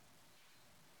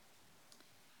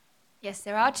Yes,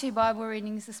 there are two Bible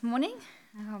readings this morning.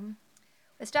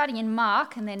 We're starting in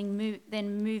Mark and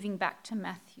then moving back to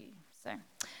Matthew. So,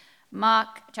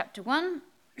 Mark chapter 1,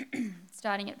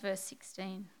 starting at verse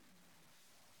 16.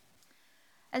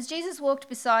 As Jesus walked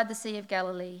beside the Sea of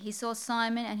Galilee, he saw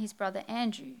Simon and his brother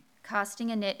Andrew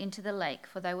casting a net into the lake,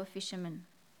 for they were fishermen.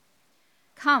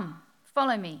 "Come,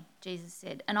 follow me," Jesus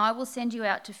said, "and I will send you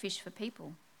out to fish for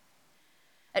people."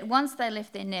 At once they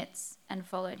left their nets and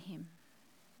followed him.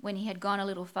 When he had gone a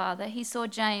little farther, he saw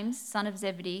James, son of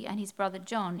Zebedee, and his brother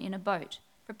John in a boat,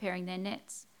 preparing their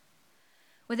nets.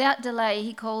 Without delay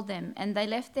he called them, and they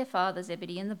left their father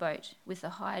Zebedee in the boat with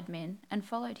the hired men and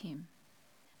followed him.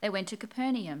 They went to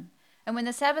Capernaum, and when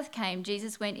the Sabbath came,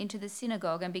 Jesus went into the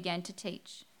synagogue and began to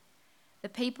teach. The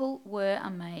people were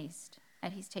amazed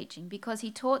at his teaching, because he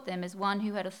taught them as one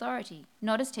who had authority,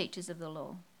 not as teachers of the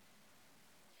law.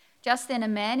 Just then a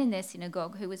man in their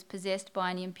synagogue who was possessed by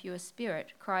an impure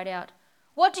spirit cried out,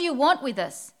 "What do you want with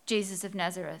us, Jesus of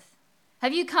Nazareth?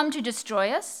 Have you come to destroy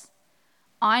us?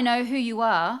 I know who you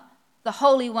are, the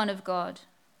Holy One of God."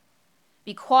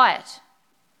 "Be quiet,"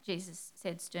 Jesus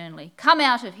said sternly. "Come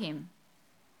out of him."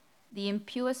 The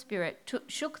impure spirit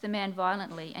shook the man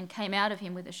violently and came out of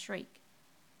him with a shriek.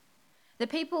 The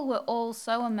people were all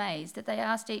so amazed that they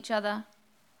asked each other,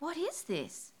 "What is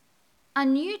this? A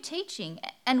new teaching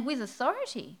and with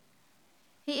authority.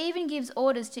 He even gives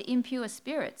orders to impure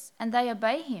spirits, and they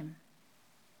obey him."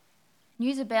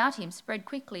 News about him spread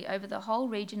quickly over the whole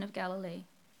region of Galilee.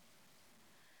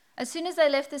 As soon as they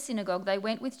left the synagogue, they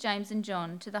went with James and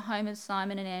John to the home of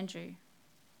Simon and Andrew.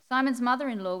 Simon's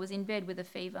mother-in-law was in bed with a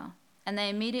fever, and they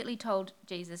immediately told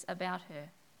Jesus about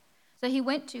her. So he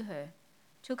went to her,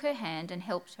 took her hand, and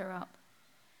helped her up.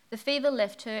 The fever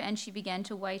left her, and she began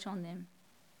to wait on them.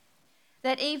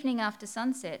 That evening after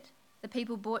sunset, the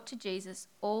people brought to Jesus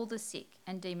all the sick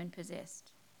and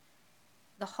demon-possessed.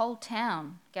 The whole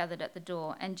town gathered at the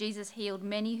door, and Jesus healed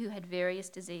many who had various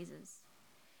diseases.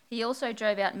 He also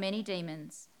drove out many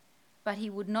demons, but he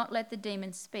would not let the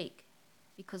demons speak,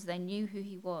 because they knew who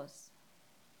he was.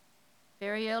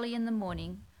 Very early in the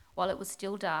morning, while it was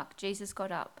still dark, Jesus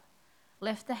got up,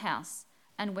 left the house,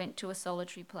 and went to a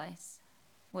solitary place,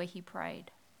 where he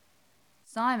prayed.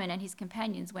 Simon and his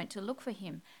companions went to look for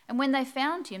him, and when they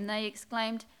found him, they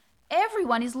exclaimed,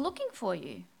 "Everyone is looking for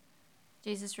you."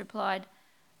 Jesus replied,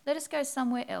 "Let us go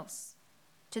somewhere else,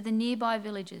 to the nearby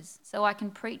villages, so I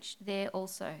can preach there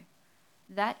also.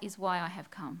 That is why I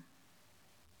have come."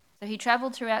 So he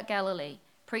traveled throughout Galilee,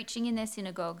 preaching in their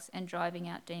synagogues and driving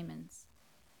out demons.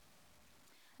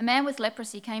 A man with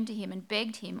leprosy came to him and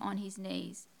begged him on his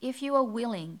knees, "If you are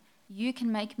willing, you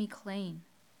can make me clean."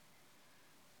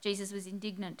 Jesus was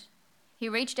indignant. He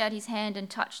reached out his hand and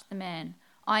touched the man.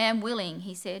 "I am willing,"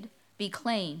 he said, "be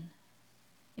clean."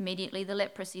 Immediately the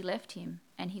leprosy left him,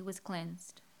 and he was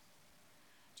cleansed.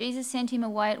 Jesus sent him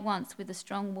away at once with a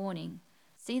strong warning.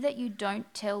 "See that you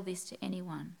don't tell this to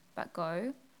anyone, but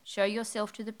go, show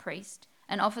yourself to the priest,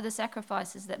 and offer the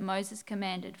sacrifices that Moses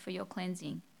commanded for your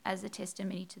cleansing as a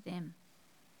testimony to them."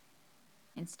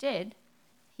 Instead,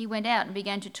 he went out and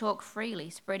began to talk freely,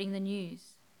 spreading the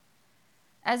news.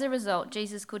 As a result,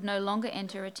 Jesus could no longer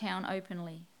enter a town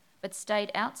openly, but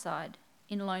stayed outside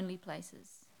in lonely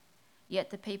places. Yet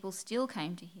the people still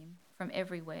came to him from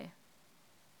everywhere.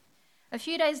 A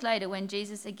few days later, when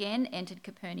Jesus again entered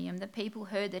Capernaum, the people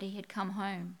heard that he had come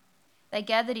home. They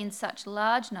gathered in such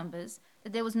large numbers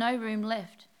that there was no room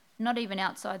left, not even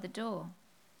outside the door,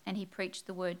 and he preached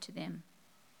the word to them.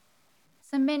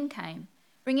 Some men came,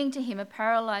 bringing to him a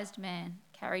paralyzed man,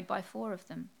 carried by 4 of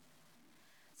them.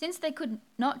 Since they could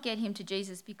not get him to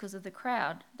Jesus because of the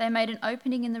crowd, they made an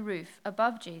opening in the roof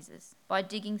above Jesus by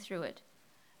digging through it,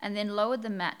 and then lowered the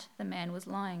mat the man was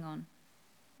lying on.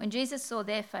 When Jesus saw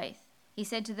their faith, he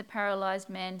said to the paralyzed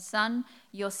man, "Son,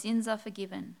 your sins are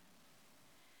forgiven."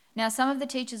 Now some of the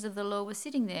teachers of the law were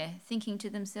sitting there, thinking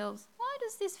to themselves, "Why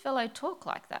does this fellow talk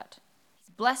like that? He's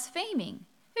blaspheming.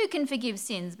 Who can forgive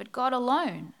sins but God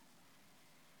alone?"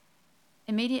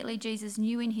 Immediately Jesus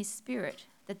knew in his spirit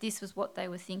that this was what they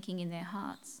were thinking in their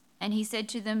hearts. And he said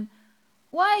to them,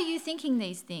 "Why are you thinking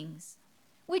these things?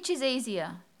 Which is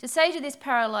easier, to say to this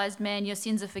paralyzed man, 'Your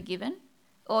sins are forgiven,'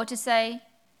 or to say,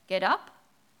 'Get up,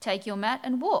 take your mat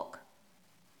and walk'?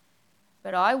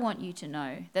 But I want you to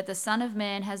know that the Son of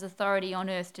Man has authority on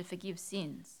earth to forgive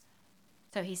sins."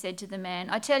 So he said to the man,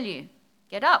 "I tell you,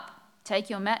 get up, take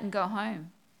your mat and go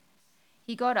home."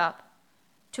 He got up,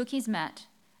 took his mat,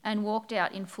 and walked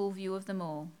out in full view of them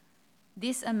all.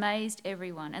 This amazed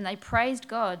everyone, and they praised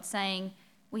God, saying,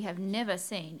 "We have never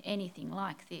seen anything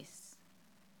like this."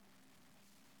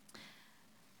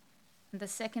 The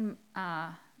second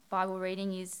Bible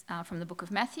reading is from the book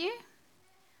of Matthew,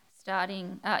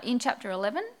 starting in chapter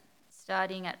 11,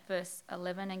 starting at verse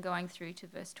 11 and going through to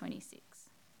verse 26.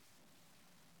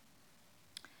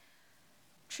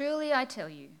 Truly I tell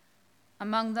you,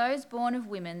 among those born of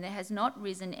women there has not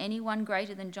risen anyone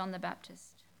greater than John the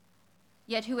Baptist.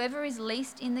 Yet whoever is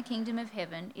least in the kingdom of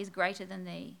heaven is greater than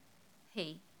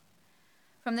he.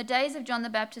 From the days of John the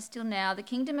Baptist till now, the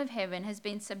kingdom of heaven has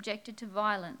been subjected to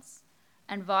violence,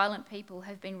 and violent people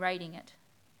have been raiding it.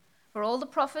 For all the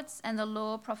prophets and the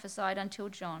law prophesied until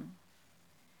John.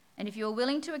 And if you are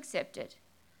willing to accept it,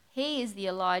 he is the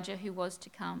Elijah who was to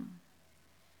come.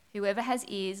 Whoever has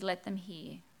ears, let them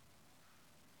hear.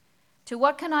 To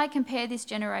what can I compare this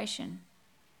generation?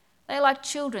 They are like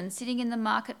children sitting in the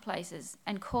marketplaces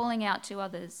and calling out to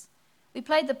others. We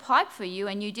played the pipe for you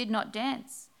and you did not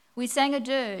dance. We sang a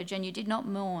dirge and you did not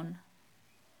mourn.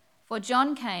 For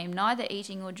John came neither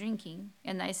eating or drinking,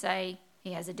 and they say,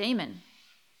 he has a demon.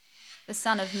 The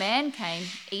Son of Man came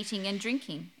eating and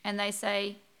drinking, and they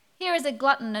say, here is a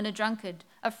glutton and a drunkard,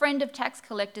 a friend of tax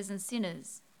collectors and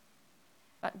sinners.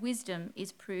 But wisdom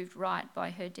is proved right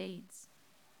by her deeds.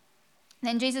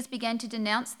 Then Jesus began to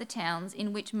denounce the towns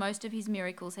in which most of his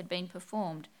miracles had been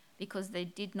performed, because they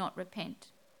did not repent.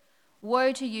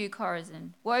 Woe to you,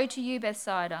 Chorazin! Woe to you,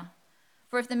 Bethsaida!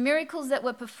 For if the miracles that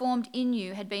were performed in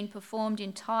you had been performed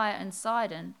in Tyre and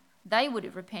Sidon, they would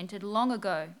have repented long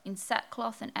ago in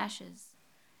sackcloth and ashes.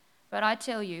 But I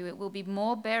tell you, it will be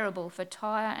more bearable for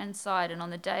Tyre and Sidon on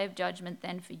the day of judgment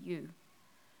than for you.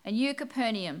 And you,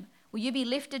 Capernaum, will you be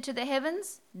lifted to the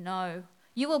heavens? No,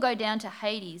 you will go down to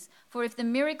Hades. For if the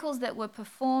miracles that were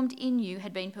performed in you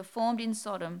had been performed in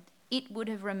Sodom, it would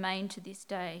have remained to this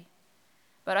day.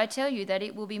 But I tell you that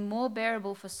it will be more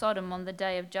bearable for Sodom on the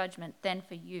day of judgment than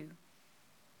for you.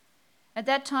 At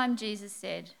that time Jesus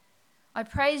said, I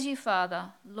praise you,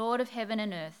 Father, Lord of heaven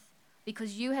and earth,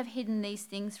 because you have hidden these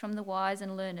things from the wise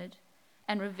and learned,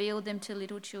 and revealed them to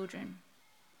little children.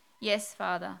 Yes,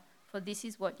 Father, for this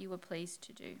is what you were pleased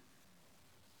to do.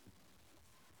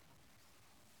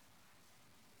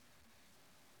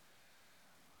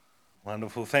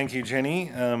 Wonderful. Thank you,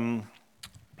 Jenny.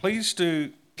 Please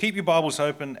do keep your Bibles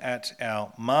open at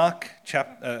our Mark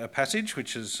passage,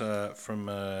 which is from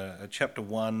chapter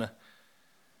 1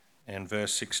 and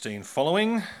verse 16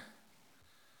 following.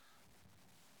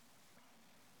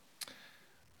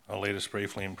 I'll lead us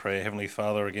briefly in prayer. Heavenly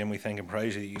Father, again we thank and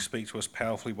praise you that you speak to us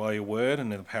powerfully by your word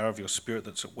and in the power of your Spirit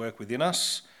that's at work within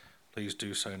us. Please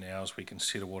do so now as we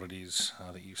consider what it is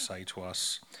that you say to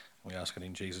us. We ask it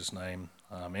in Jesus' name.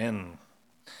 Amen.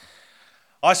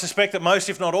 I suspect that most,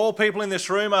 if not all, people in this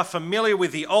room are familiar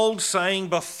with the old saying,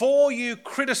 before you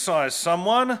criticise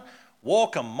someone,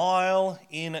 walk a mile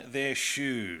in their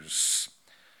shoes.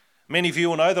 Many of you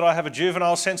will know that I have a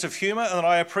juvenile sense of humour and that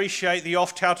I appreciate the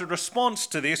oft-touted response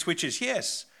to this, which is,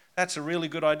 yes, that's a really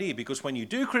good idea, because when you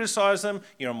do criticise them,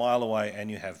 you're a mile away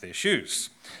and you have their shoes.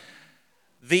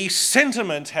 The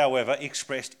sentiment, however,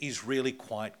 expressed is really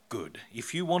quite good.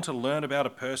 If you want to learn about a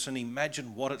person,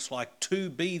 imagine what it's like to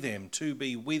be them, to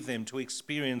be with them, to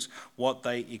experience what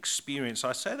they experience.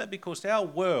 I say that because our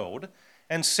world,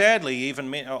 and sadly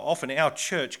even often our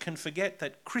church, can forget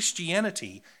that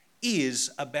Christianity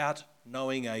is about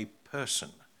knowing a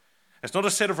person. It's not a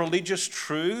set of religious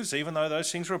truths, even though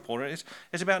those things are important.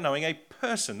 It's about knowing a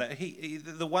person, that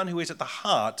the one who is at the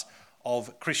heart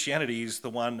of Christianity is the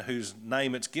one whose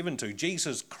name it's given to.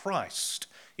 Jesus Christ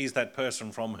is that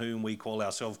person from whom we call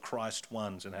ourselves Christ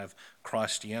ones and have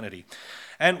Christianity.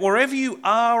 And wherever you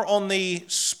are on the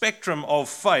spectrum of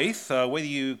faith, whether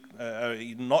you are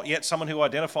not yet someone who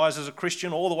identifies as a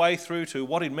Christian, all the way through to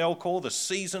what did Mel call the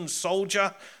seasoned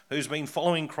soldier who's been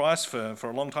following Christ for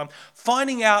a long time,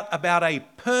 finding out about a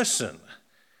person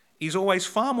is always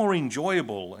far more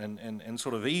enjoyable and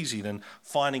sort of easy than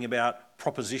finding about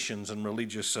propositions and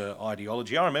religious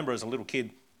ideology. I remember as a little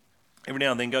kid, every now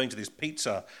and then going to this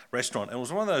pizza restaurant, and it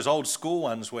was one of those old school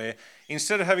ones where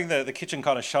instead of having the kitchen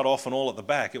kind of shut off and all at the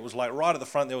back, it was like right at the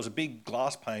front there was a big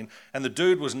glass pane, and the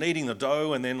dude was kneading the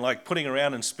dough and then like putting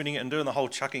around and spinning it and doing the whole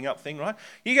chucking up thing, right?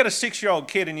 You get a 6-year-old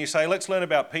kid and you say, let's learn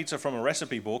about pizza from a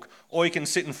recipe book, or you can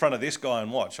sit in front of this guy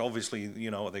and watch. Obviously,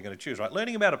 you know what they're going to choose, right?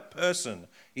 Learning about a person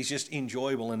is just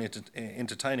enjoyable and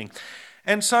entertaining.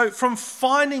 And so from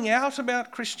finding out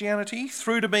about Christianity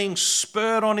through to being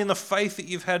spurred on in the faith that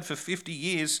you've had for 50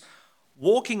 years,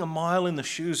 walking a mile in the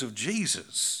shoes of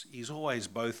Jesus is always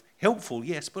both helpful,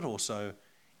 yes, but also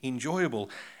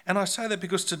enjoyable. And I say that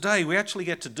because today we actually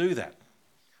get to do that.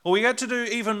 Or we get to do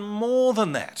even more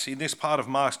than that in this part of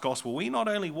Mark's Gospel. We not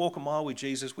only walk a mile with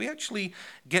Jesus, we actually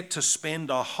get to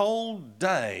spend a whole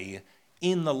day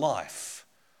in the life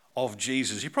of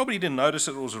Jesus. You probably didn't notice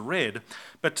it was red,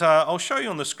 but I'll show you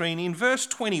on the screen. In verse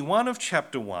 21 of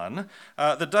chapter 1,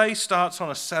 the day starts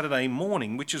on a Saturday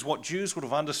morning, which is what Jews would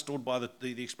have understood by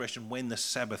the expression when the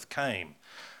Sabbath came.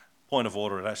 Point of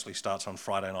order, it actually starts on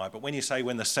Friday night, but when you say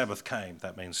when the Sabbath came,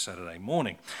 that means Saturday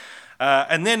morning.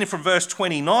 And then from verse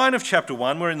 29 of chapter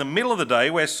 1, we're in the middle of the day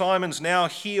where Simon's now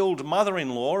healed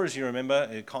mother-in-law, as you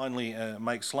remember, kindly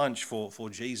makes lunch for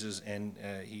Jesus and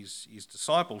his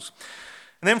disciples.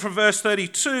 And then from verse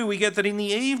 32, we get that in the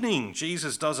evening,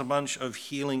 Jesus does a bunch of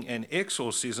healing and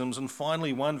exorcisms. And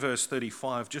finally, 1 verse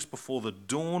 35, just before the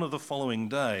dawn of the following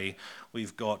day,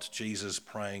 we've got Jesus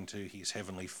praying to his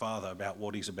heavenly Father about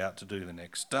what he's about to do the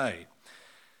next day.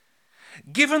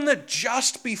 Given that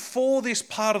just before this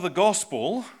part of the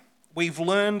gospel, we've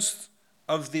learned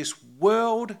of this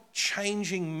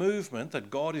world-changing movement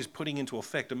that God is putting into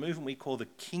effect, a movement we call the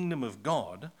kingdom of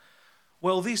God,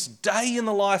 well, this day in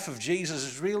the life of Jesus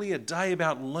is really a day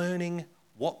about learning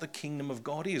what the kingdom of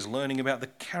God is, learning about the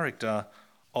character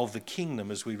of the kingdom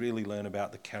as we really learn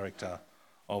about the character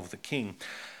of the king.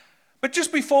 But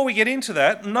just before we get into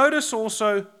that, notice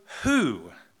also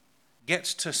who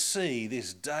gets to see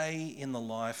this day in the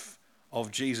life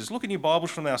of Jesus. Look in your Bibles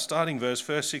from our starting verse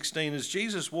 16. As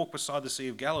Jesus walked beside the Sea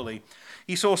of Galilee,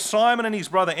 he saw Simon and his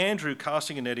brother Andrew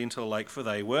casting a net into the lake, for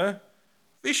they were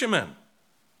fishermen.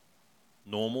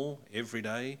 Normal,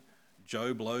 everyday,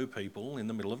 Joe Blow people in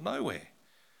the middle of nowhere.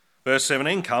 Verse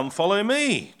 17, "Come, follow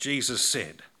me," Jesus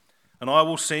said, "and I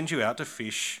will send you out to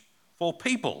fish for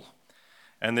people."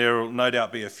 And there will no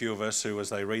doubt be a few of us who, as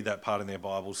they read that part in their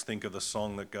Bibles, think of the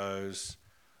song that goes,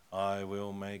 "I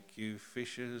will make you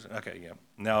fishers." Okay, yeah,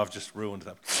 now I've just ruined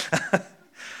that.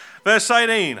 Verse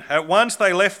 18, "At once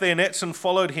they left their nets and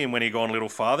followed him. When he had gone a little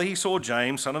farther, he saw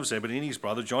James, son of Zebedee, and his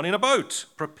brother John in a boat,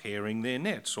 preparing their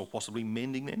nets," or possibly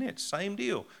mending their nets. Same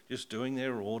deal, just doing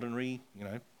their ordinary,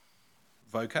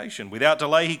 vocation. "Without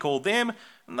delay he called them,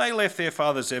 and they left their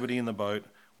father Zebedee in the boat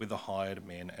with the hired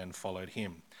men and followed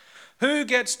him." Who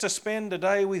gets to spend a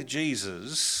day with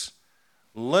Jesus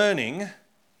learning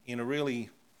in a really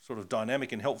sort of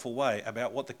dynamic and helpful way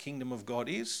about what the kingdom of God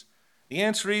is? The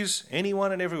answer is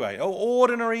anyone and every way.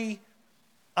 Ordinary,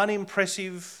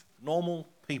 unimpressive, normal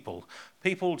people.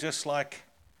 People just like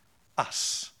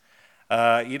us.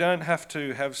 You don't have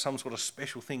to have some sort of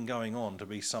special thing going on to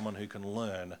be someone who can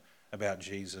learn about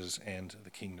Jesus and the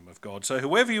kingdom of God. So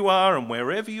whoever you are and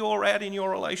wherever you're at in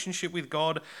your relationship with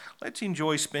God, let's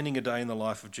enjoy spending a day in the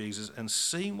life of Jesus and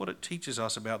seeing what it teaches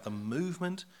us about the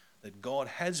movement that God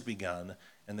has begun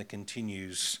and that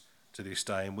continues to this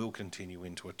day and will continue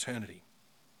into eternity.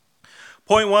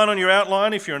 Point 1 on your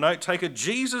outline, if you're a note taker,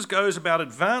 Jesus goes about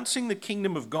advancing the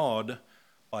kingdom of God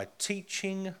by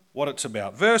teaching what it's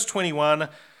about. Verse 21,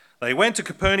 "They went to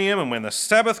Capernaum, and when the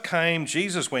Sabbath came,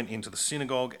 Jesus went into the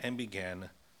synagogue and began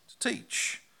to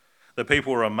teach. The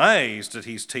people were amazed at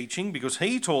his teaching because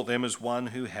he taught them as one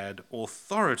who had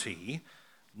authority,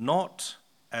 not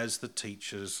as the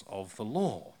teachers of the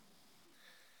law."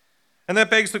 And that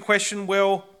begs the question,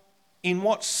 well, in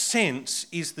what sense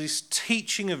is this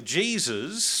teaching of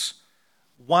Jesus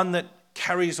one that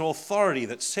carries authority,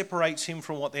 that separates him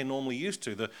from what they're normally used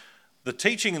to? The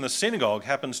teaching in the synagogue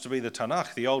happens to be the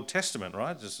Tanakh, the Old Testament,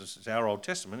 right? This is our Old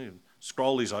Testament. The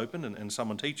scroll is open and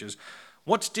someone teaches.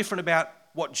 What's different about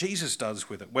what Jesus does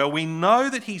with it? Well, we know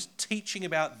that he's teaching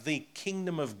about the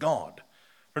kingdom of God.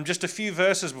 From just a few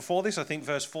verses before this, I think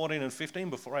verse 14 and 15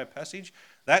 before our passage,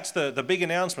 that's the big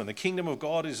announcement. The kingdom of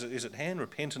God is at hand,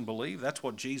 repent and believe. That's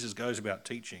what Jesus goes about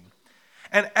teaching.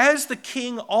 And as the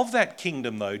king of that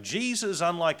kingdom, though, Jesus,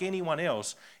 unlike anyone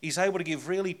else, is able to give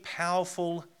really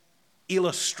powerful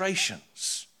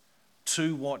illustrations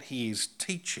to what he is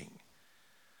teaching.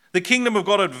 The kingdom of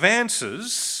God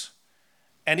advances,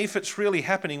 and if it's really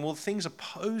happening, well, things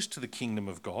opposed to the kingdom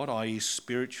of God, i.e.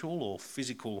 spiritual or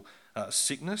physical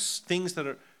sickness, things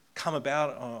that come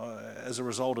about as a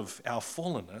result of our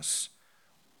fallenness,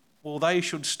 well, they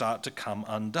should start to come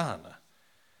undone.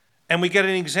 And we get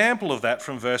an example of that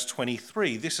from verse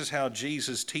 23. This is how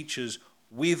Jesus teaches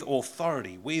with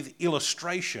authority, with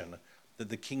illustration, that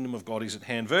the kingdom of God is at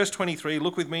hand. Verse 23,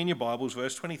 look with me in your Bibles,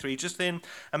 verse 23. "Just then,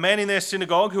 a man in their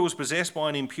synagogue who was possessed by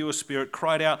an impure spirit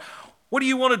cried out, 'What do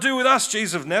you want to do with us,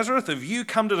 Jesus of Nazareth? Have you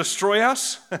come to destroy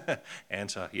us?'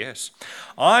 Answer, 'Yes.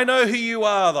 I know who you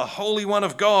are, the Holy One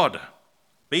of God.'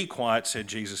 'Be quiet,' said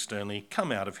Jesus sternly.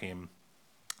 'Come out of him.'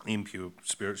 The impure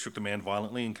spirit shook the man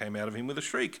violently and came out of him with a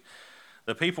shriek.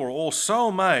 The people were all so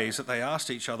amazed that they asked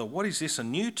each other, 'What is this, a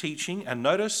new teaching?' And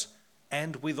notice,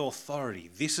 and with authority.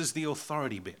 This is the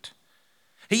authority bit.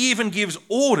 He even gives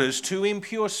orders to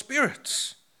impure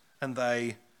spirits, and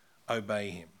they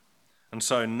obey him." And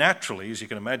so naturally, as you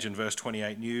can imagine, verse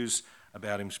 28, news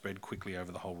about him spread quickly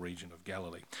over the whole region of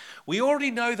Galilee. We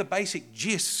already know the basic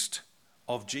gist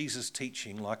of Jesus'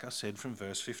 teaching, like I said, from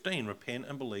verse 15. Repent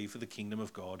and believe, for the kingdom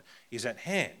of God is at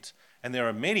hand. And there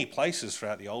are many places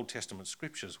throughout the Old Testament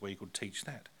scriptures where you could teach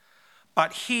that.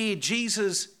 But here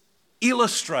Jesus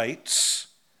illustrates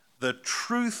the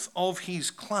truth of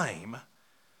his claim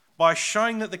by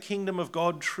showing that the kingdom of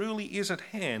God truly is at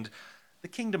hand. The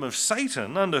kingdom of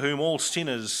Satan, under whom all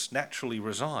sinners naturally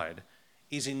reside,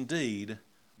 is indeed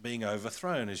being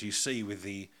overthrown, as you see with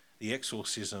the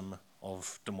exorcism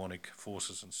of demonic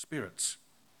forces and spirits.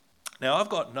 Now, I've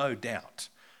got no doubt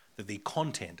that the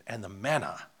content and the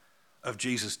manner of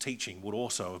Jesus' teaching would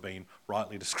also have been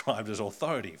rightly described as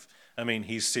authoritative. I mean,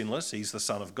 he's sinless, he's the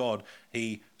Son of God,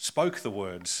 he spoke the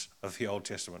words of the Old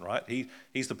Testament, right?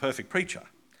 He's the perfect preacher.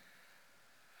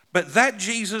 But that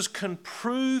Jesus can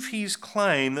prove his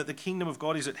claim that the kingdom of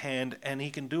God is at hand, and he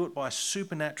can do it by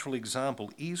supernatural example,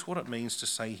 is what it means to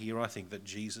say here, I think, that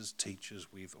Jesus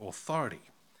teaches with authority.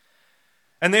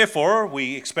 And therefore,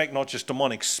 we expect not just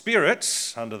demonic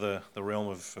spirits under the realm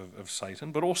of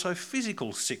Satan, but also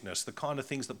physical sickness, the kind of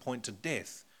things that point to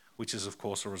death, which is, of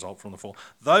course, a result from the fall.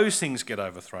 Those things get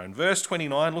overthrown. Verse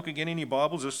 29, look again in your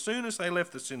Bibles. As soon as they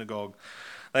left the synagogue,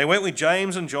 they went with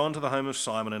James and John to the home of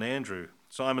Simon and Andrew.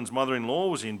 Simon's mother-in-law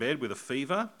was in bed with a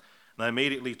fever, and they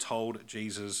immediately told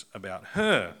Jesus about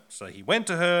her. So he went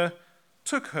to her,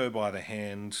 took her by the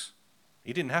hand.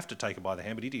 He didn't have to take her by the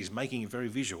hand, but he's making it very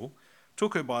visual.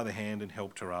 Took her by the hand and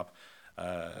helped her up.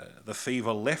 The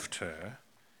fever left her,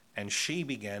 and she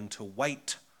began to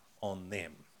wait on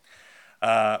them.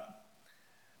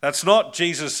 That's not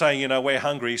Jesus saying, we're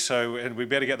hungry, and we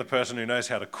better get the person who knows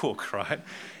how to cook, right?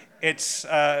 It's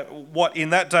what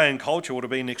in that day and culture would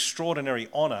have been extraordinary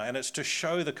honour, and it's to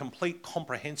show the complete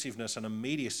comprehensiveness and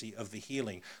immediacy of the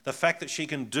healing. The fact that she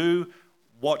can do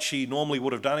what she normally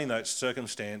would have done in that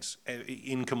circumstance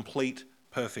in complete,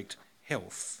 perfect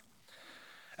health.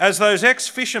 As those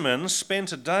ex-fishermen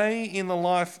spent a day in the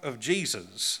life of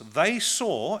Jesus, they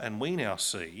saw, and we now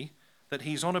see, that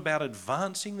he's on about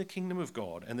advancing the kingdom of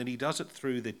God, and that he does it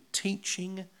through the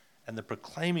teaching and the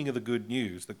proclaiming of the good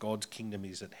news that God's kingdom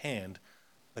is at hand,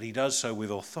 but he does so with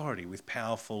authority, with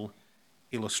powerful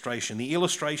illustration. The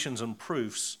illustrations and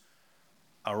proofs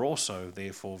are also,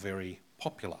 therefore, very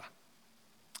popular.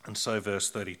 And so,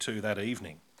 verse 32, that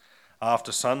evening,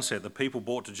 after sunset, the people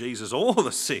brought to Jesus all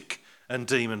the sick and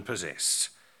demon-possessed.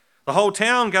 The whole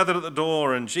town gathered at the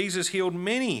door, and Jesus healed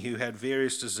many who had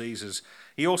various diseases.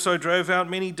 He also drove out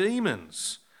many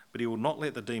demons, but he would not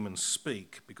let the demons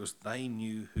speak because they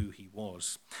knew who he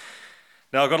was.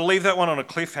 Now, I've got to leave that one on a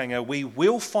cliffhanger. We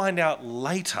will find out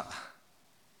later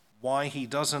why he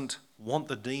doesn't want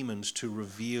the demons to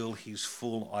reveal his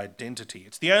full identity.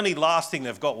 It's the only last thing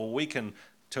they've got. Well, we can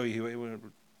tell you we're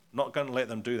not going to let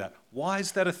them do that. Why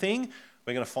is that a thing?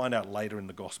 We're going to find out later in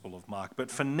the Gospel of Mark. But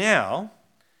for now,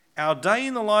 our day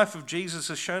in the life of Jesus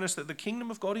has shown us that the kingdom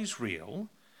of God is real,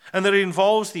 and that it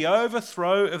involves the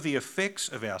overthrow of the effects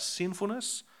of our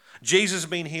sinfulness. Jesus has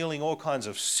been healing all kinds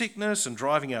of sickness and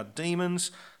driving out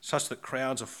demons, such that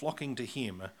crowds are flocking to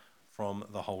him from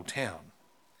the whole town.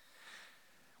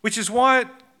 Which is why it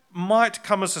might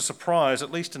come as a surprise,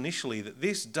 at least initially, that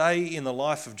this day in the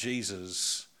life of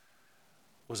Jesus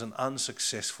was an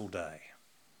unsuccessful day.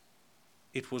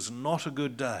 It was not a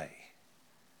good day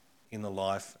in the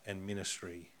life and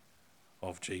ministry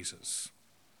of Jesus.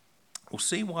 We'll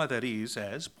see why that is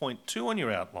as, point 2 on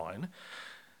your outline,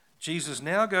 Jesus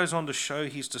now goes on to show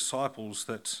his disciples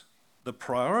that the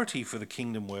priority for the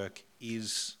kingdom work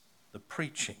is the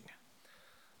preaching.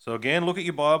 So again, look at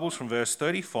your Bibles from verse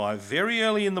 35. Very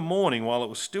early in the morning, while it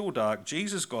was still dark,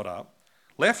 Jesus got up,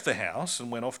 left the house, and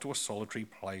went off to a solitary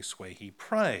place where he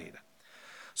prayed.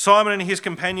 Simon and his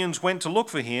companions went to look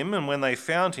for him, and when they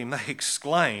found him, they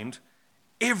exclaimed,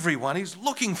 "Everyone is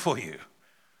looking for you."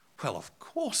 Well, of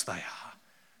course they are.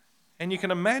 And you can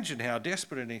imagine how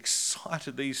desperate and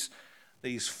excited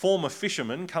these former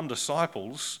fishermen, come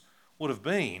disciples, would have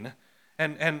been,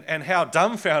 and how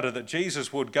dumbfounded that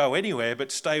Jesus would go anywhere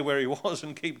but stay where he was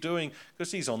and keep doing,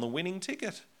 because he's on the winning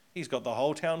ticket. He's got the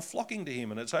whole town flocking to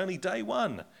him, and it's only day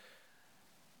one.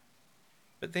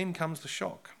 But then comes the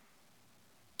shock.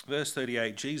 Verse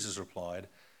 38, Jesus replied,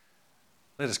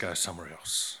 "Let us go somewhere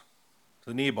else, to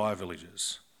the nearby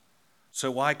villages,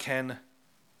 so I can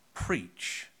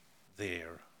preach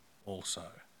there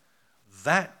also.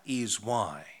 That is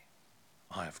why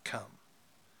I have come."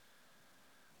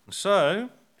 And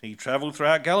so he travelled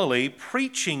throughout Galilee,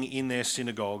 preaching in their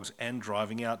synagogues and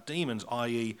driving out demons,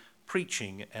 i.e.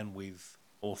 preaching and with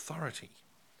authority.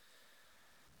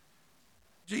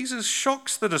 Jesus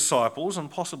shocks the disciples and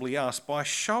possibly us by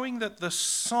showing that the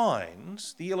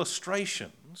signs, the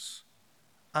illustrations,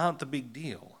 aren't the big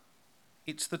deal.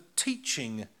 It's the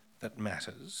teaching that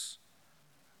matters,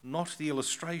 not the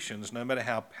illustrations, no matter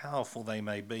how powerful they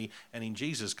may be. And in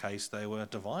Jesus' case, they were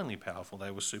divinely powerful.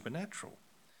 They were supernatural.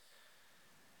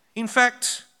 In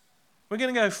fact, we're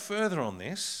going to go further on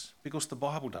this because the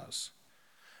Bible does.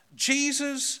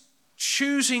 Jesus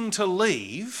choosing to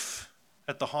leave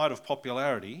at the height of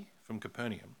popularity from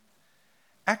Capernaum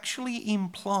actually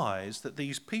implies that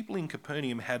these people in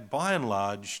Capernaum had by and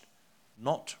large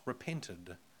not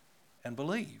repented and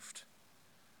believed.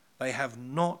 They have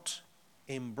not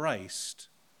embraced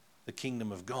the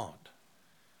kingdom of God.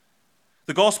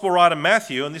 The gospel writer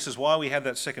Matthew, and this is why we had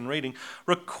that second reading,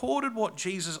 recorded what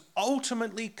Jesus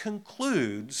ultimately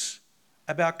concludes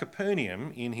about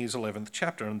Capernaum in his 11th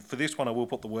chapter. And for this one, I will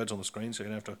put the words on the screen so you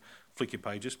don't have to flick your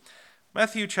pages.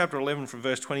 Matthew chapter 11 from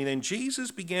verse 20, then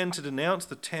Jesus began to denounce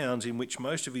the towns in which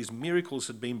most of his miracles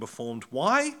had been performed.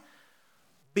 Why?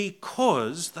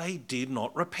 Because they did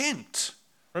not repent.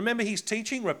 Remember his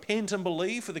teaching, repent and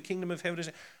believe for the kingdom of heaven.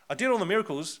 I did all the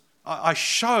miracles. I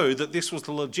showed that this was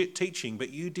the legit teaching, but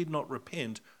you did not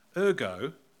repent.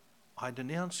 Ergo, I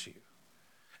denounce you.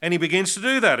 And he begins to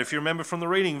do that. If you remember from the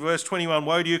reading, verse 21,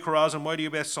 woe to you, Chorazin, woe to you,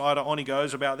 Bethsaida. On he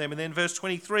goes about them. And then verse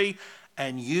 23,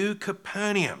 and you,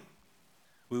 Capernaum,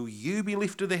 will you be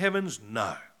lifted to the heavens?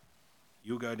 No.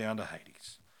 You'll go down to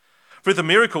Hades. For if the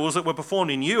miracles that were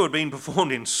performed in you had been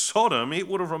performed in Sodom, it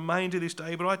would have remained to this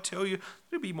day. But I tell you, it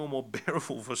would be more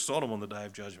bearable for Sodom on the day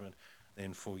of judgment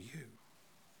than for you.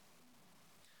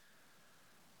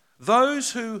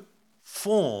 Those who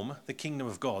form the kingdom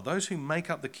of God, those who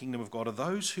make up the kingdom of God, are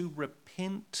those who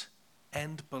repent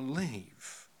and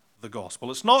believe the gospel.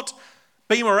 It's not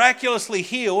be miraculously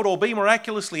healed or be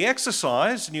miraculously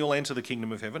exercised and you'll enter the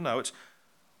kingdom of heaven. No, it's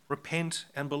repent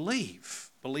and believe.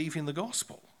 Believe in the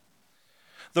gospel.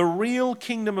 The real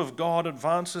kingdom of God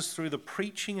advances through the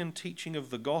preaching and teaching of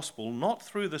the gospel, not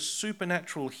through the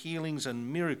supernatural healings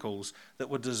and miracles that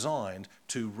were designed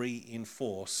to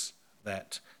reinforce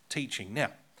that teaching.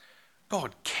 Now,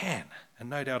 God can, and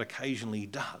no doubt occasionally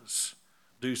does,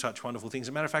 do such wonderful things. As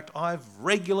a matter of fact, I've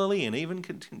regularly and even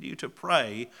continue to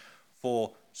pray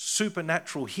for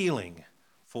supernatural healing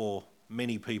for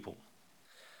many people.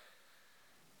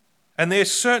 And there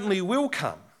certainly will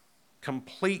come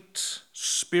complete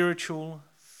spiritual,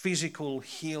 physical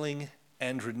healing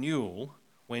and renewal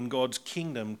when God's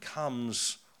kingdom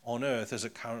comes on earth as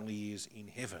it currently is in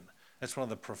heaven. That's one of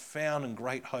the profound and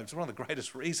great hopes, one of the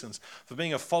greatest reasons for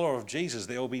being a follower of Jesus.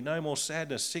 There will be no more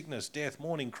sadness, sickness, death,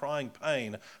 mourning, crying,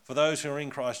 pain for those who are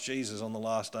in Christ Jesus on the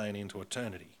last day and into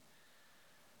eternity.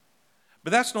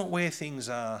 But that's not where things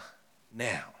are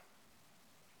now.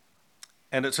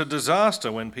 And it's a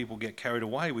disaster when people get carried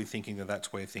away with thinking that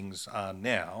that's where things are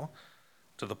now,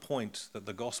 to the point that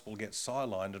the gospel gets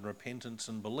sidelined and repentance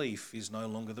and belief is no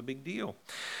longer the big deal.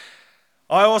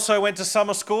 I also went to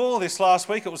summer school this last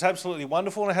week. It was absolutely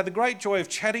wonderful, and I had the great joy of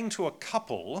chatting to a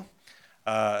couple,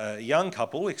 a young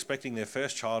couple expecting their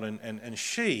first child, and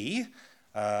she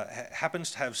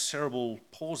happens to have cerebral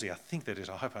palsy. I think that is.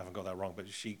 I hope I haven't got that wrong, but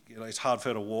it's hard for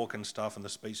her to walk and stuff, and the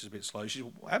speech is a bit slow. She's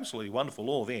absolutely wonderful,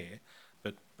 all there,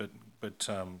 but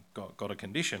got a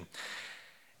condition.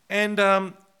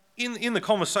 And in the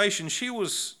conversation, she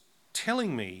was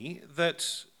telling me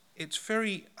that it's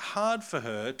very hard for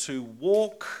her to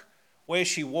walk where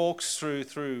she walks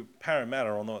through Parramatta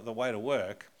on the way to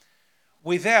work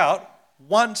without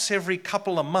once every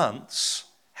couple of months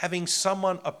having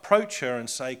someone approach her and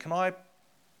say, can I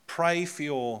pray for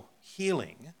your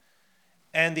healing?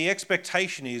 And the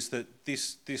expectation is that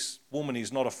this woman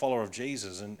is not a follower of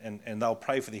Jesus and they'll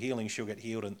pray for the healing, she'll get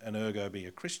healed and ergo be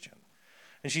a Christian.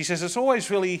 And she says it's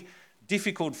always really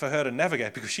difficult for her to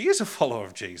navigate because she is a follower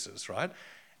of Jesus, right?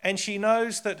 And she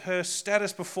knows that her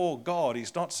status before God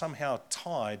is not somehow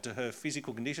tied to her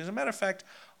physical condition. As a matter of fact,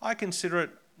 I consider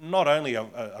it not only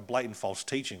a blatant false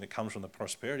teaching that comes from the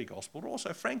prosperity gospel, but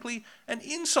also, frankly, an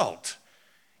insult.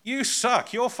 You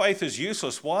suck. Your faith is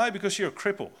useless. Why? Because you're a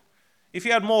cripple. If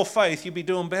you had more faith, you'd be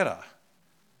doing better.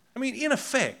 I mean, in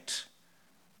effect,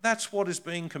 that's what is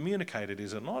being communicated,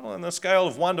 is it not? On the scale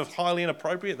of 1 to highly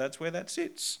inappropriate, that's where that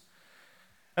sits.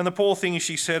 And the poor thing is,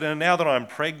 she said, and now that I'm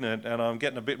pregnant and I'm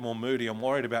getting a bit more moody, I'm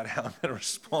worried about how I'm going to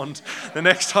respond the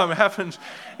next time it happens.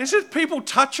 Is it people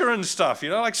touch her and stuff,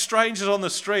 like strangers on the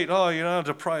street,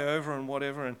 to pray over and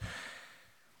whatever. And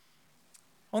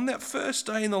on that first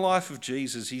day in the life of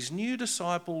Jesus, his new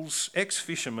disciples,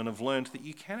 ex-fishermen, have learned that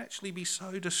you can actually be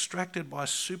so distracted by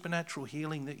supernatural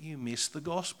healing that you miss the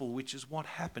gospel, which is what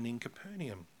happened in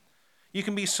Capernaum. You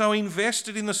can be so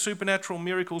invested in the supernatural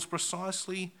miracles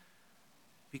precisely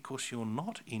because you're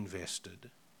not invested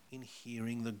in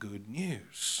hearing the good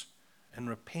news and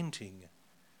repenting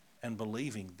and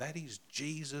believing. That is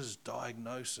Jesus'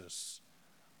 diagnosis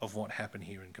of what happened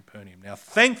here in Capernaum. Now,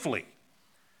 thankfully,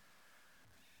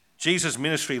 Jesus'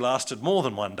 ministry lasted more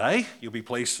than one day, you'll be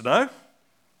pleased to know,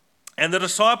 and the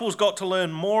disciples got to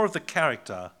learn more of the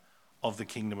character of the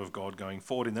kingdom of God going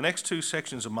forward. In the next two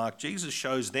sections of Mark, Jesus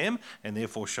shows them, and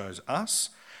therefore shows us,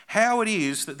 how it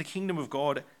is that the kingdom of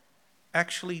God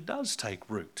actually does take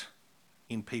root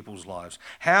in people's lives,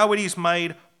 how it is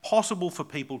made possible for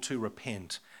people to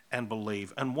repent and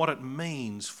believe, and what it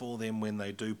means for them when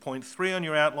they do. Point 3 on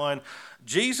your outline,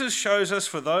 Jesus shows us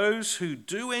for those who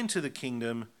do enter the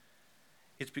kingdom,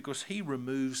 it's because he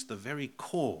removes the very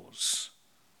cause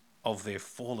of their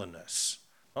fallenness.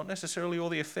 Not necessarily all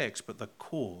the effects, but the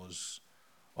cause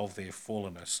of their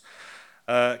fallenness.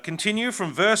 Continue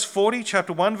from verse 40,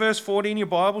 chapter 1, verse 40 in your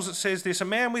Bibles. It says this: a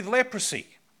man with leprosy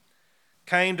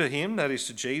came to him, that is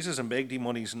to Jesus, and begged him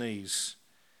on his knees,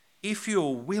 "If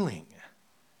you're willing,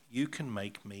 you can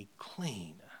make me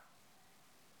clean."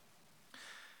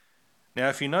 Now,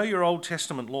 if you know your Old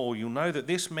Testament law, you'll know that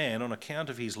this man, on account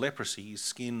of his leprosy, his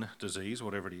skin disease,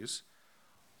 whatever it is,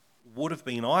 would have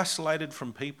been isolated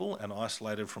from people and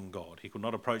isolated from God. He could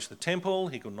not approach the temple,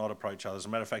 he could not approach others. As a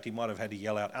matter of fact, he might have had to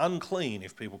yell out, "Unclean,"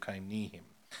 if people came near him.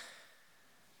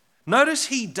 Notice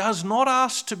he does not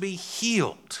ask to be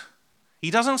healed. He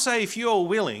doesn't say, "If you're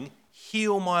willing,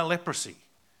 heal my leprosy."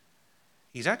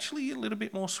 He's actually a little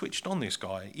bit more switched on, this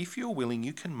guy. "If you're willing,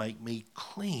 you can make me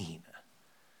clean."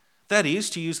 That is,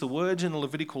 to use the words in the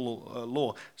Levitical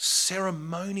law,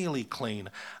 ceremonially clean,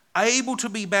 able to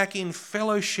be back in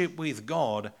fellowship with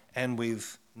God and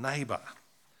with neighbour.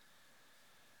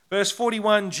 Verse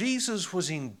 41, Jesus was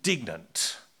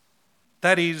indignant.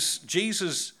 That is,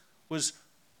 Jesus was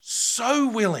so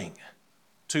willing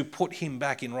to put him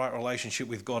back in right relationship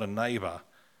with God and neighbour,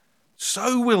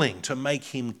 so willing to make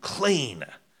him clean,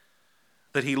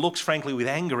 that he looks frankly with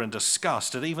anger and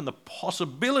disgust at even the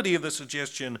possibility of the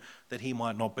suggestion that he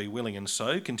might not be willing. And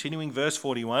so, continuing verse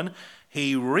 41,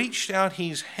 he reached out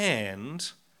his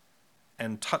hand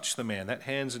and touched the man. That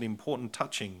hand's an important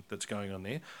touching that's going on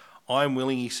there. "I'm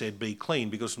willing," he said, "be clean."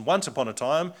 Because once upon a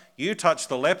time, you touched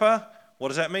the leper. What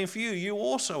does that mean for you? You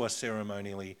also are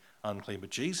ceremonially unclean. But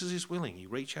Jesus is willing. He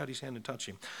reached out his hand and touched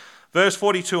him. Verse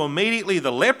 42, immediately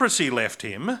the leprosy left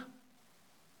him,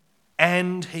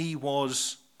 and he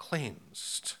was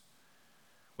cleansed.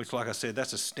 Which, like I said,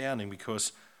 that's astounding,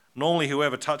 because normally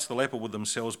whoever touched the leper would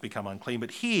themselves become unclean.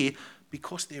 But here,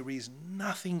 because there is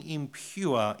nothing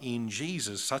impure in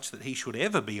Jesus such that he should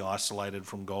ever be isolated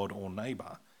from God or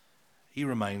neighbour, he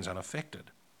remains unaffected.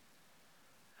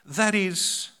 That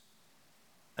is,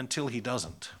 until he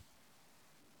doesn't.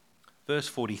 Verse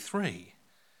 43.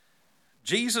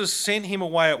 Jesus sent him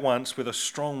away at once with a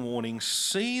strong warning.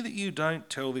 "See that you don't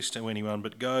tell this to anyone,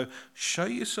 but go, show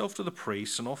yourself to the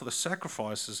priests and offer the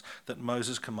sacrifices that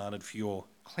Moses commanded for your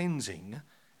cleansing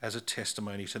as a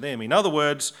testimony to them." In other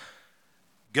words,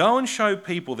 go and show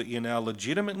people that you're now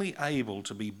legitimately able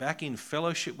to be back in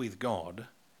fellowship with God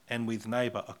and with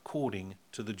neighbour according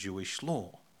to the Jewish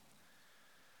law.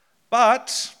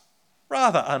 But,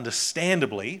 rather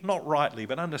understandably, not rightly,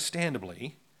 but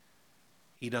understandably,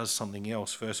 he does something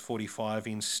else. Verse 45,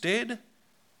 instead,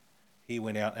 he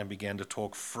went out and began to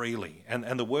talk freely.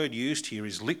 And the word used here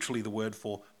is literally the word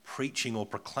for preaching or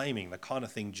proclaiming, the kind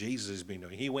of thing Jesus has been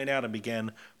doing. He went out and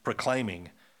began proclaiming,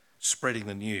 spreading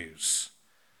the news.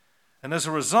 And as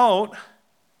a result,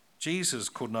 Jesus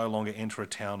could no longer enter a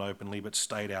town openly, but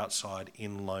stayed outside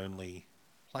in lonely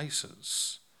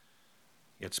places.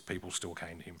 Yet people still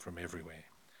came to him from everywhere.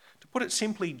 To put it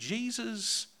simply,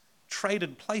 Jesus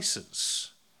traded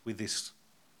places with this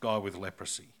guy with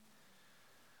leprosy.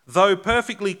 Though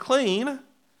perfectly clean,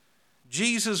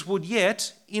 Jesus would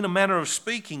yet, in a manner of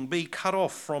speaking, be cut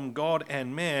off from God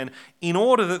and man in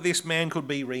order that this man could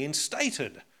be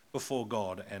reinstated before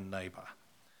God and neighbour.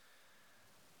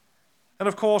 And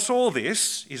of course, all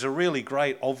this is a really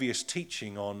great, obvious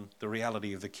teaching on the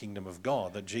reality of the kingdom of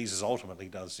God, that Jesus ultimately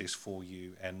does this for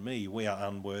you and me. We are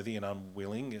unworthy and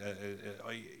unwilling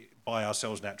by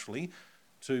ourselves naturally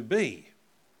to be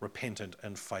repentant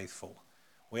and faithful.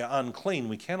 We are unclean,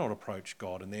 we cannot approach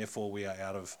God, and therefore we are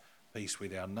out of peace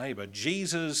with our neighbour.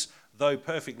 Jesus, though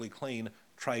perfectly clean,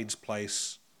 trades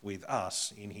place with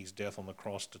us in his death on the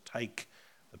cross to take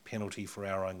the penalty for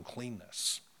our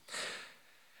uncleanness.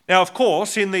 Now, of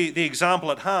course, in the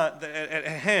example at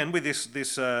hand with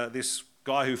this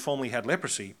guy who formerly had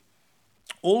leprosy,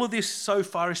 All of this so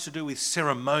far is to do with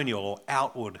ceremonial or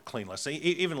outward cleanliness.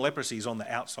 Even leprosy is on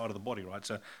the outside of the body, right?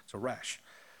 It's a rash.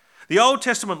 The Old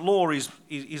Testament law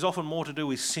is often more to do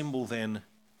with symbol than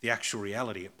the actual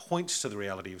reality. It points to the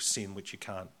reality of sin, which you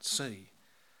can't see.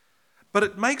 But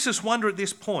it makes us wonder at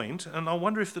this point, and I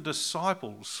wonder if the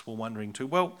disciples were wondering too,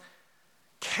 well,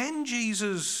 can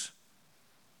Jesus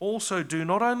also do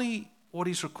not only what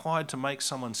is required to make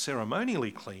someone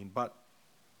ceremonially clean, but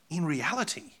in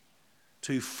reality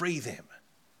to free them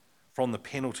from the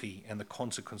penalty and the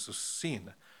consequence of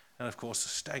sin? And of course, the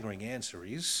staggering answer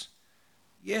is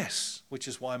yes, which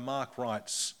is why Mark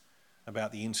writes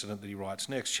about the incident that he writes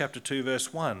next. Chapter 2,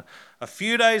 verse 1. A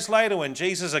few days later, when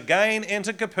Jesus again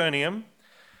entered Capernaum,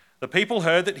 the people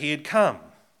heard that he had come.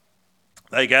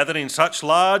 They gathered in such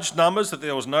large numbers that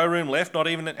there was no room left, not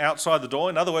even outside the door.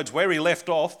 In other words, where he left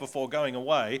off before going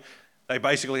away, they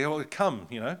basically, come,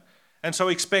 And so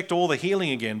expect all the healing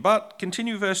again. But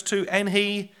continue verse 2, and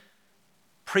he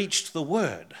preached the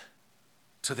word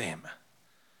to them.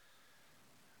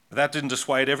 But that didn't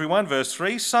dissuade everyone. Verse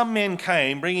 3, some men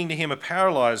came, bringing to him a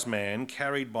paralyzed man,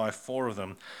 carried by 4 of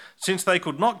them. Since they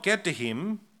could not get to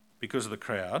him because of the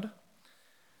crowd,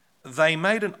 they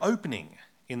made an opening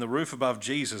in the roof above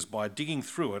Jesus by digging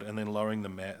through it and then lowering the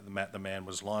mat the man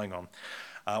was lying on.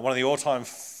 One of the all-time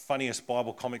funniest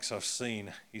Bible comics I've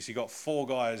seen is you got 4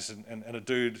 guys and a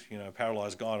dude, a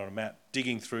paralysed guy on a mat,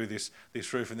 digging through this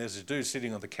roof, and there's a dude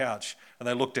sitting on the couch, and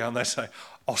they look down and they say,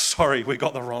 oh, sorry, we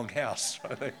got the wrong house.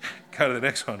 They go to the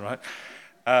next one, right?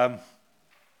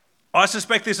 I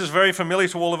suspect this is very familiar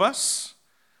to all of us,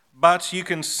 but you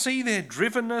can see their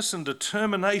drivenness and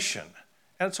determination,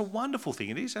 and it's a wonderful thing.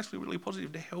 It is actually really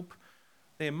positive to help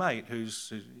their mate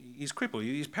who's crippled,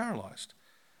 he's paralysed.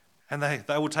 And they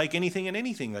will take anything and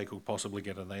anything they could possibly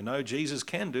get. And they know Jesus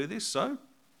can do this, so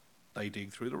they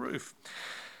dig through the roof.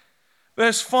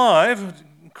 Verse 5,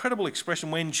 incredible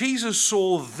expression. When Jesus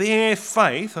saw their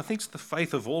faith, I think it's the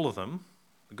faith of all of them,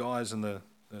 the guys and the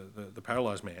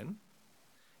paralysed man,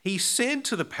 he said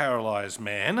to the paralysed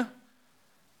man,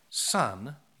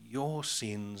 son, your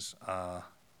sins are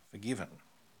forgiven.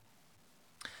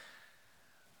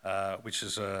 Which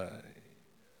is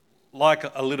like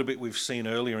a little bit we've seen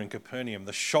earlier in Capernaum,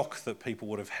 the shock that people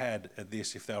would have had at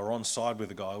this if they were on side with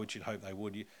the guy, which you'd hope they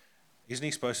would. Isn't he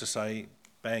supposed to say,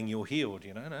 bang, you're healed?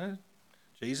 No.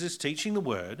 Jesus teaching the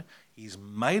word, he's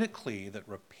made it clear that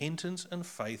repentance and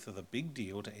faith are the big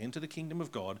deal to enter the kingdom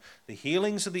of God. The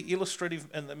healings are the illustrative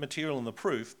and the material and the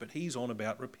proof, but he's on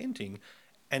about repenting.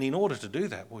 And in order to do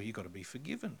that, well, you've got to be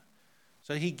forgiven.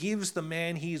 So he gives the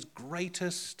man his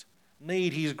greatest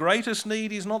need. His greatest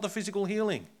need is not the physical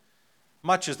healing.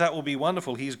 Much as that will be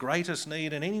wonderful, his greatest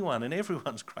need, and anyone and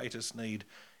everyone's greatest need,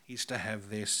 is to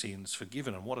have their sins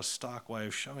forgiven. And what a stark way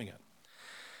of showing it.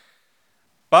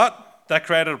 But that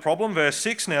created a problem. Verse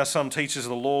 6, now some teachers of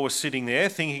the law were sitting there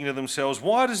thinking to themselves,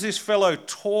 why does this fellow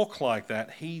talk like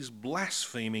that? He's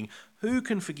blaspheming. Who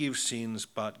can forgive sins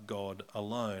but God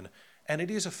alone? And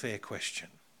it is a fair question.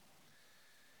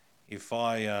 If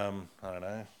I don't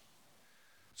know,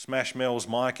 smash Mel's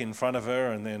mic in front of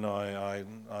her and then I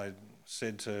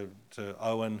said to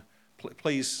Owen,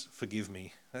 please forgive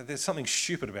me. There's something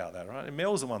stupid about that, right? And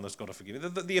Mel's the one that's got to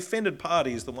forgive. The offended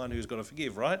party is the one who's got to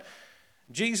forgive, right?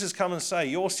 Jesus come and say,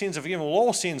 your sins are forgiven. Well,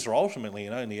 all sins are ultimately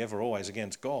and only ever always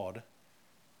against God.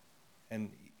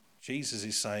 And Jesus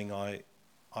is saying,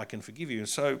 I can forgive you. And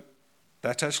so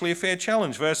that's actually a fair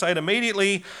challenge. Verse 8,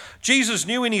 immediately Jesus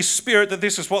knew in his spirit that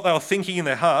this is what they were thinking in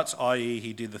their hearts, i.e.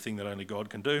 he did the thing that only God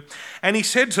can do. And he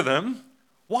said to them,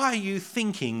 why are you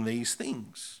thinking these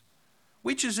things?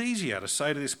 Which is easier, to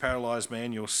say to this paralysed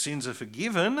man, your sins are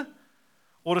forgiven,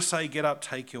 or to say, get up,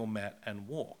 take your mat and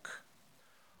walk?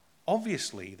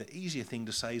 Obviously, the easier thing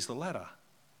to say is the latter.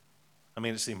 I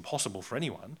mean, it's impossible for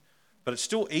anyone, but it's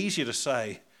still easier to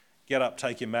say, get up,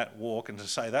 take your mat, walk, and to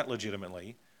say that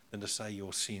legitimately than to say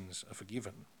your sins are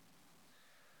forgiven.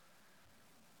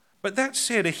 But that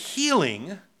said, a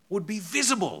healing would be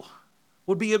visible,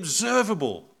 would be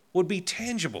observable, would be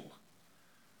tangible.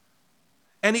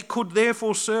 And it could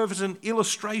therefore serve as an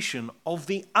illustration of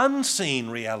the unseen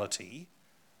reality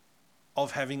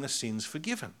of having the sins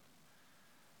forgiven.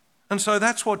 And so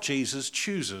that's what Jesus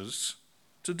chooses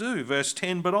to do. Verse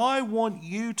 10, but I want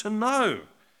you to know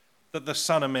that the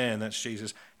Son of Man, that's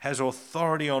Jesus, has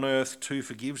authority on earth to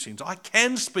forgive sins. I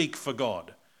can speak for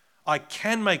God. I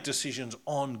can make decisions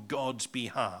on God's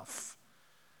behalf.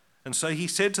 And so he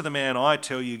said to the man, I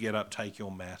tell you, get up, take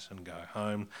your mat and go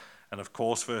home. And of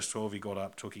course, verse 12, he got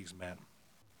up, took his mat,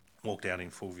 walked out in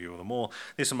full view of them all.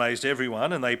 This amazed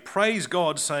everyone, and they praised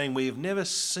God, saying, we have never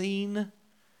seen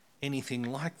anything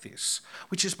like this,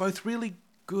 which is both really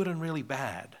good and really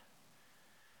bad.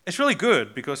 It's really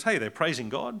good because, hey, they're praising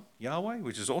God, Yahweh,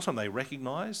 which is awesome. They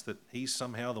recognise that he's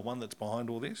somehow the one that's behind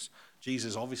all this.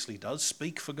 Jesus obviously does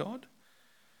speak for God.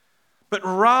 But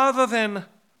rather than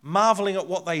marvelling at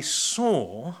what they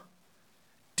saw,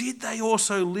 did they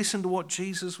also listen to what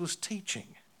Jesus was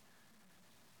teaching?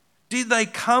 Did they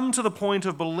come to the point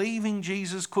of believing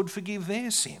Jesus could forgive their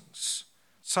sins,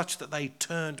 such that they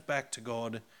turned back to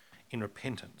God in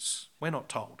repentance? We're not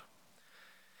told.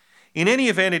 In any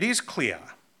event, it is clear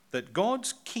that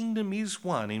God's kingdom is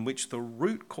one in which the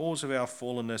root cause of our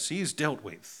fallenness is dealt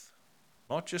with.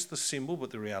 Not just the symbol, but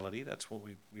the reality. That's what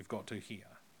we've got to here.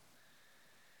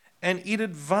 And it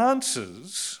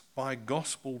advances by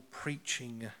gospel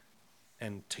preaching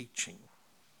and teaching.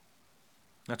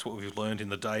 That's what we've learned in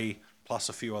the day, plus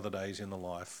a few other days in the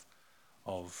life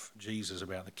of Jesus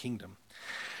about the kingdom.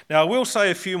 Now, I will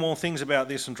say a few more things about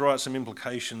this and draw out some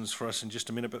implications for us in just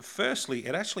a minute. But firstly,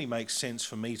 it actually makes sense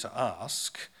for me to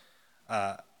ask,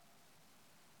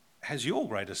 has your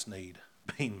greatest need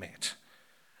been met?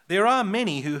 There are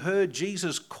many who heard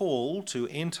Jesus' call to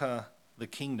enter the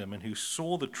kingdom and who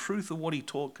saw the truth of what he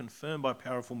taught confirmed by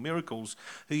powerful miracles,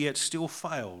 who yet still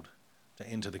failed to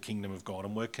enter the kingdom of God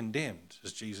and were condemned,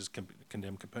 as Jesus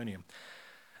condemned Capernaum.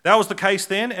 That was the case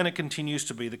then, and it continues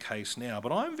to be the case now.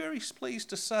 But I'm very pleased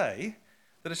to say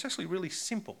that it's actually really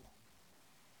simple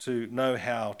to know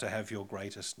how to have your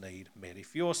greatest need met.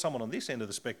 If you're someone on this end of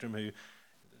the spectrum who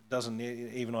doesn't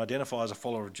even identify as a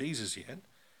follower of Jesus yet,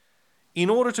 in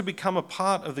order to become a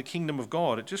part of the kingdom of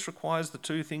God, it just requires the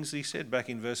two things that he said back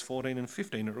in verse 14 and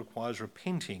 15. It requires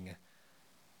repenting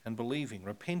and believing.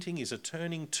 Repenting is a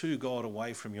turning to God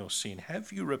away from your sin.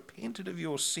 Have you repented of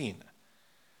your sin?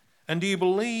 And do you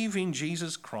believe in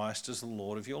Jesus Christ as the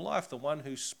Lord of your life, the one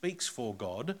who speaks for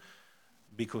God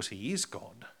because he is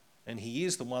God? And he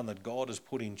is the one that God has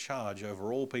put in charge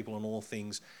over all people and all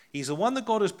things. He's the one that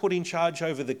God has put in charge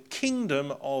over the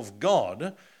kingdom of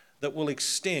God that will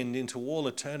extend into all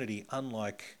eternity,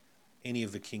 unlike any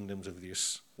of the kingdoms of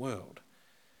this world.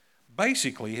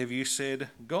 Basically, have you said,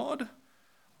 God,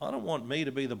 I don't want me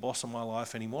to be the boss of my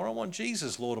life anymore. I want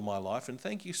Jesus Lord of my life, and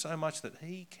thank you so much that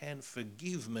he can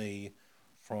forgive me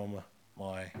from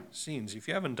my sins. If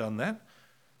you haven't done that,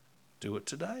 do it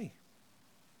today.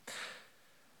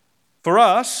 For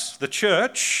us, the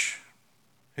church,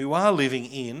 who are living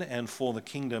in and for the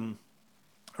kingdom,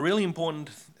 a really important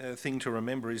thing to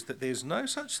remember is that there's no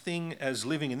such thing as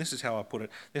living, and this is how I put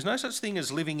it, there's no such thing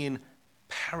as living in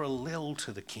parallel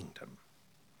to the kingdom.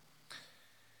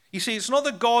 You see, it's not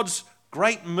that God's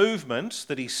great movement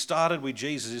that he started with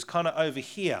Jesus is kind of over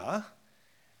here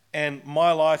and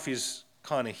my life is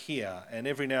kind of here, and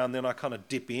every now and then I kind of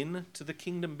dip in to the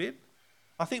kingdom bit.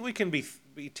 I think we can be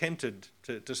tempted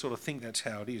to sort of think that's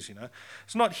how it is, you know.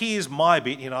 It's not here's my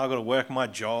bit, you know, I've got to work my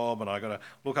job and I've got to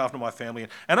look after my family.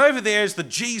 And over there is the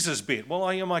Jesus bit. Well,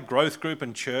 I'm my growth group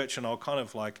and church, and I'll kind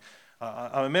of like,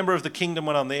 I'm a member of the kingdom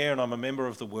when I'm there and I'm a member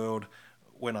of the world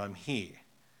when I'm here.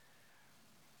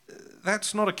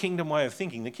 That's not a kingdom way of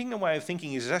thinking. The kingdom way of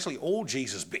thinking is actually all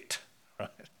Jesus bit, right?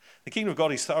 The kingdom of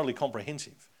God is thoroughly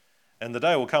comprehensive. And the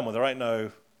day will come when there ain't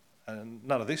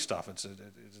none of this stuff. It's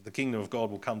the kingdom of God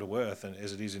will come to earth and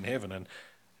as it is in heaven, and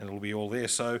it'll be all there.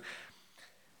 So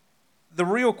the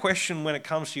real question when it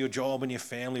comes to your job and your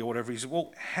family or whatever is,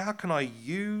 well, how can I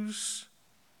use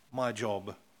my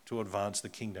job to advance the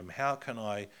kingdom? How can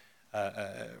I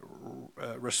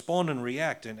respond and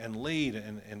react and lead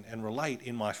and relate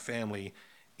in my family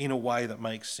in a way that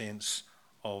makes sense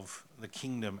of the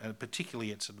kingdom and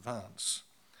particularly its advance?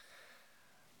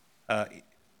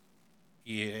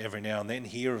 You every now and then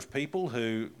hear of people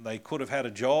who they could have had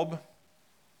a job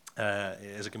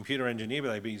as a computer engineer,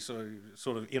 but they'd be sort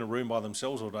of in a room by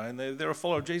themselves all day, and they're a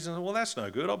follower of Jesus, and well, that's no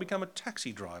good. I'll become a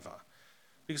taxi driver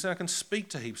because then I can speak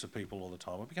to heaps of people all the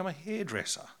time. I'll become a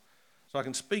hairdresser so I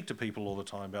can speak to people all the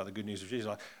time about the good news of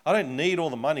Jesus. I don't need all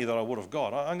the money that I would have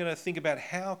got. I'm going to think about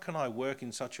how can I work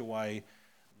in such a way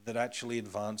that actually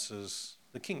advances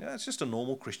the kingdom. That's just a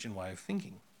normal Christian way of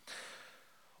thinking.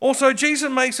 Also,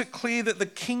 Jesus makes it clear that the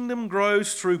kingdom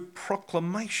grows through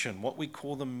proclamation, what we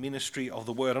call the ministry of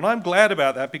the word. And I'm glad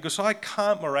about that because I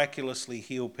can't miraculously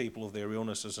heal people of their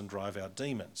illnesses and drive out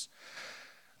demons.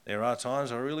 There are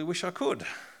times I really wish I could,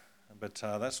 but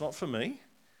that's not for me.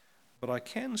 But I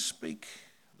can speak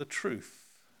the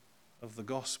truth of the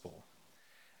gospel.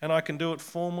 And I can do it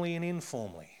formally and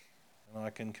informally. And I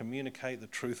can communicate the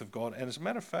truth of God. And as a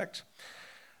matter of fact,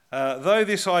 though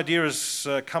this idea has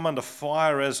come under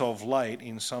fire as of late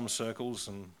in some circles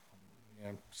and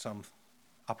some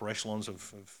upper echelons of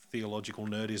theological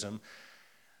nerdism,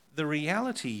 the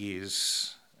reality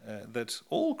is that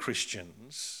all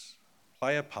Christians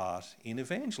play a part in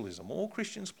evangelism. All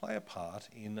Christians play a part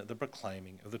in the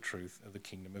proclaiming of the truth of the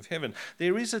kingdom of heaven.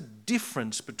 There is a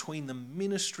difference between the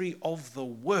ministry of the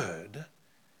word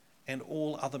and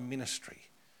all other ministry.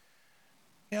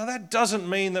 Now, that doesn't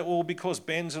mean that, well, because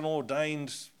Ben's an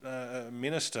ordained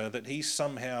minister, that he's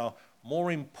somehow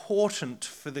more important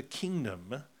for the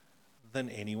kingdom than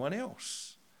anyone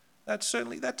else.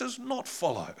 That does not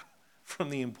follow from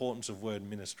the importance of word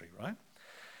ministry, right?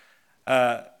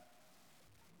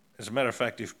 As a matter of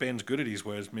fact, if Ben's good at his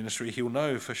words ministry, he'll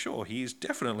know for sure he is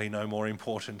definitely no more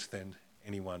important than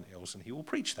anyone else, and he will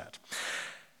preach that.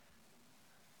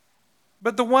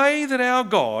 But the way that our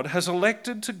God has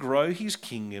elected to grow his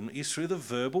kingdom is through the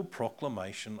verbal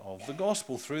proclamation of the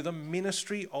gospel, through the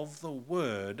ministry of the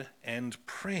word and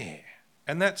prayer.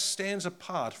 And that stands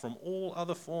apart from all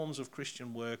other forms of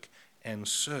Christian work and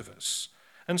service.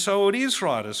 And so it is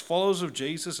right, as followers of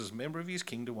Jesus, as member of his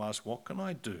kingdom, to ask, what can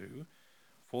I do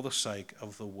for the sake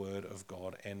of the word of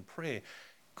God and prayer?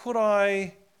 Could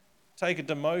I take a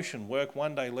demotion, work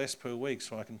one day less per week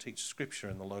so I can teach scripture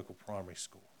in the local primary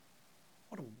school?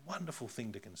 What a wonderful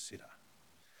thing to consider.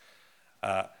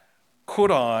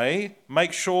 Could I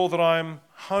make sure that I'm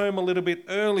home a little bit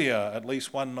earlier, at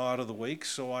least one night of the week,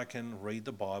 so I can read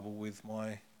the Bible with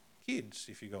my kids,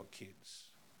 if you've got kids?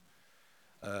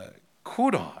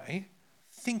 Could I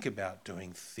think about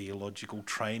doing theological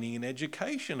training and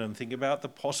education and think about the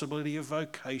possibility of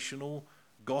vocational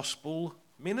gospel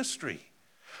ministry?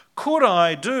 Could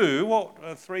I do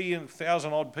what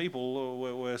 3,000 odd people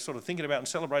were sort of thinking about and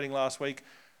celebrating last week,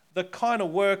 the kind of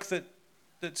work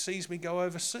that sees me go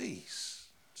overseas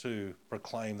to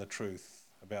proclaim the truth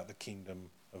about the kingdom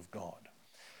of God?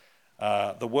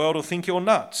 The world will think you're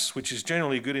nuts, which is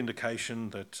generally a good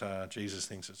indication that Jesus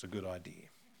thinks it's a good idea.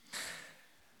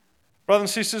 Brothers and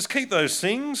sisters, keep those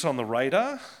things on the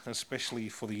radar, especially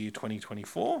for the year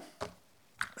 2024.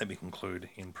 Let me conclude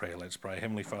in prayer. Let's pray.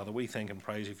 Heavenly Father, we thank and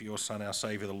praise you for your Son, our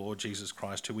Saviour, the Lord Jesus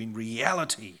Christ, who in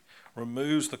reality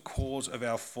removes the cause of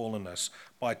our fallenness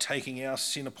by taking our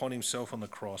sin upon himself on the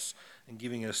cross and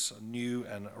giving us a new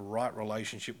and a right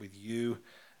relationship with you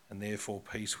and therefore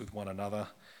peace with one another.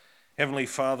 Heavenly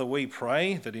Father, we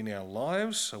pray that in our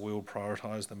lives we will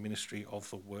prioritise the ministry of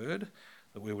the word,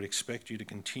 that we would expect you to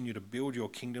continue to build your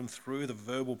kingdom through the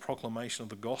verbal proclamation of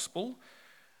the gospel,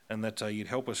 and that you'd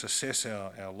help us assess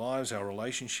our lives, our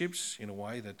relationships in a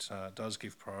way that does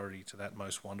give priority to that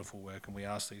most wonderful work. And we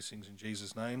ask these things in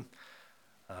Jesus' name.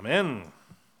 Amen.